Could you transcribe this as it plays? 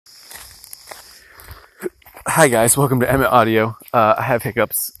Hi guys, welcome to Emmett Audio. I have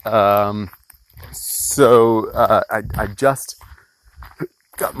hiccups. I just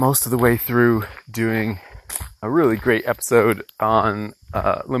got most of the way through doing a really great episode on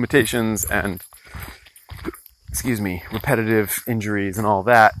limitations and, repetitive injuries and all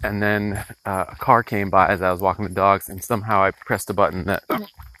that. And then a car came by as I was walking the dogs, and somehow I pressed a button that,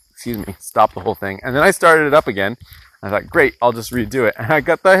 stopped the whole thing. And then I started it up again. I thought, great, I'll just redo it. And I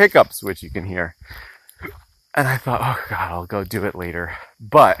got the hiccups, which you can hear. And I thought, oh God, I'll go do it later.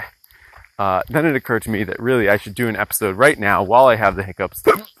 But then it occurred to me that really I should do an episode right now while I have the hiccups.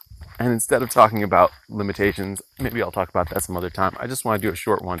 And instead of talking about limitations, maybe I'll talk about that some other time. I just want to do a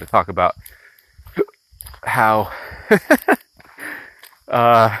short one to talk about how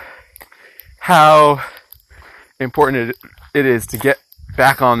how important it is to get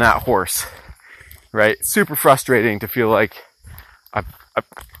back on that horse, right? Super frustrating to feel like I've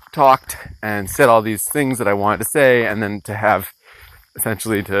talked and said all these things that I wanted to say, and then to have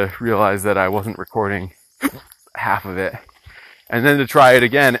essentially to realize that I wasn't recording half of it, and then to try it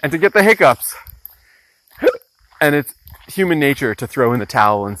again and to get the hiccups. And it's human nature to throw in the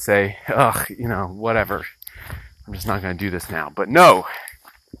towel and say, whatever, I'm just not going to do this now. But no,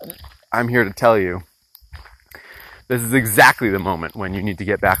 I'm here to tell you this is exactly the moment when you need to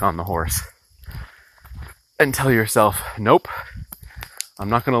get back on the horse and tell yourself, nope, I'm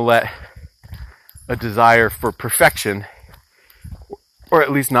not going to let a desire for perfection, or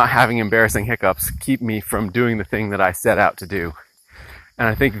at least not having embarrassing hiccups, keep me from doing the thing that I set out to do. And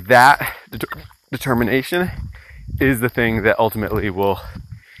I think that determination is the thing that ultimately will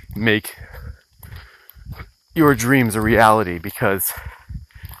make your dreams a reality, because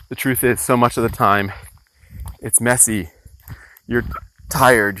the truth is, so much of the time, it's messy. You're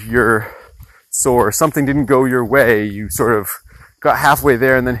tired, you're sore, something didn't go your way, you sort of got halfway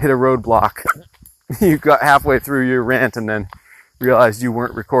there and then hit a roadblock. You got halfway through your rant and then realized you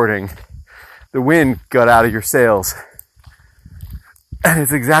weren't recording. The wind got out of your sails. And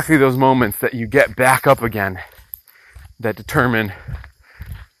it's exactly those moments that you get back up again that determine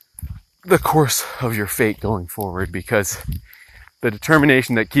the course of your fate going forward, because the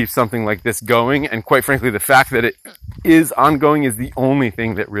determination that keeps something like this going, and quite frankly, the fact that it is ongoing, is the only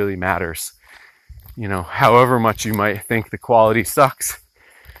thing that really matters. However much you might think the quality sucks,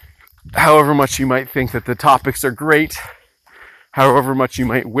 however much you might think that the topics are great, however much you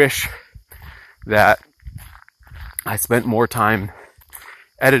might wish that I spent more time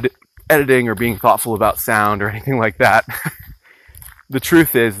editing or being thoughtful about sound or anything like that, the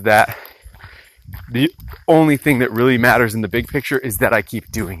truth is that the only thing that really matters in the big picture is that I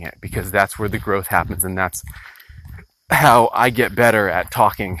keep doing it, because that's where the growth happens, and that's how I get better at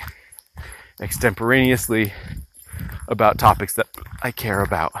talking extemporaneously about topics that I care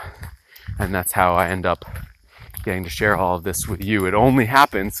about. And that's how I end up getting to share all of this with you. It only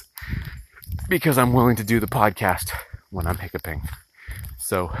happens because I'm willing to do the podcast when I'm hiccuping.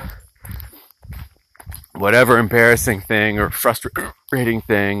 So whatever embarrassing thing or frustrating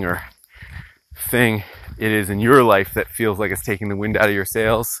thing or thing it is in your life that feels like it's taking the wind out of your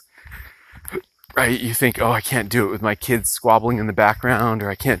sails, right? You think, oh, I can't do it with my kids squabbling in the background, or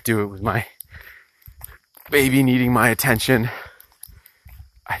I can't do it with my baby needing my attention.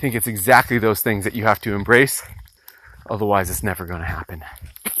 I think it's exactly those things that you have to embrace. Otherwise, it's never going to happen.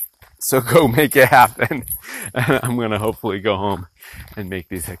 So go make it happen. I'm going to hopefully go home and make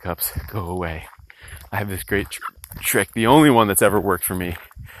these hiccups go away. I have this great trick, the only one that's ever worked for me,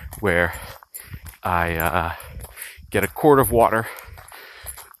 where I get a quart of water,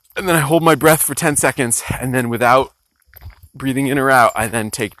 and then I hold my breath for 10 seconds, and then without breathing in or out, I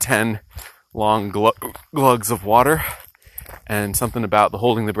then take 10 long glugs of water. And something about the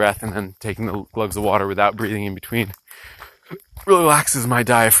holding the breath and then taking the glugs of water without breathing in between relaxes my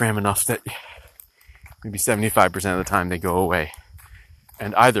diaphragm enough that maybe 75% of the time they go away.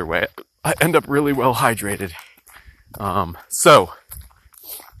 And either way, I end up really well hydrated. So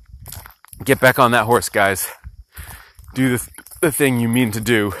get back on that horse, guys. Do the thing you mean to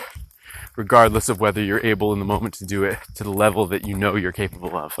do, regardless of whether you're able in the moment to do it to the level that you know you're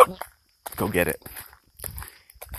capable of. Go get it.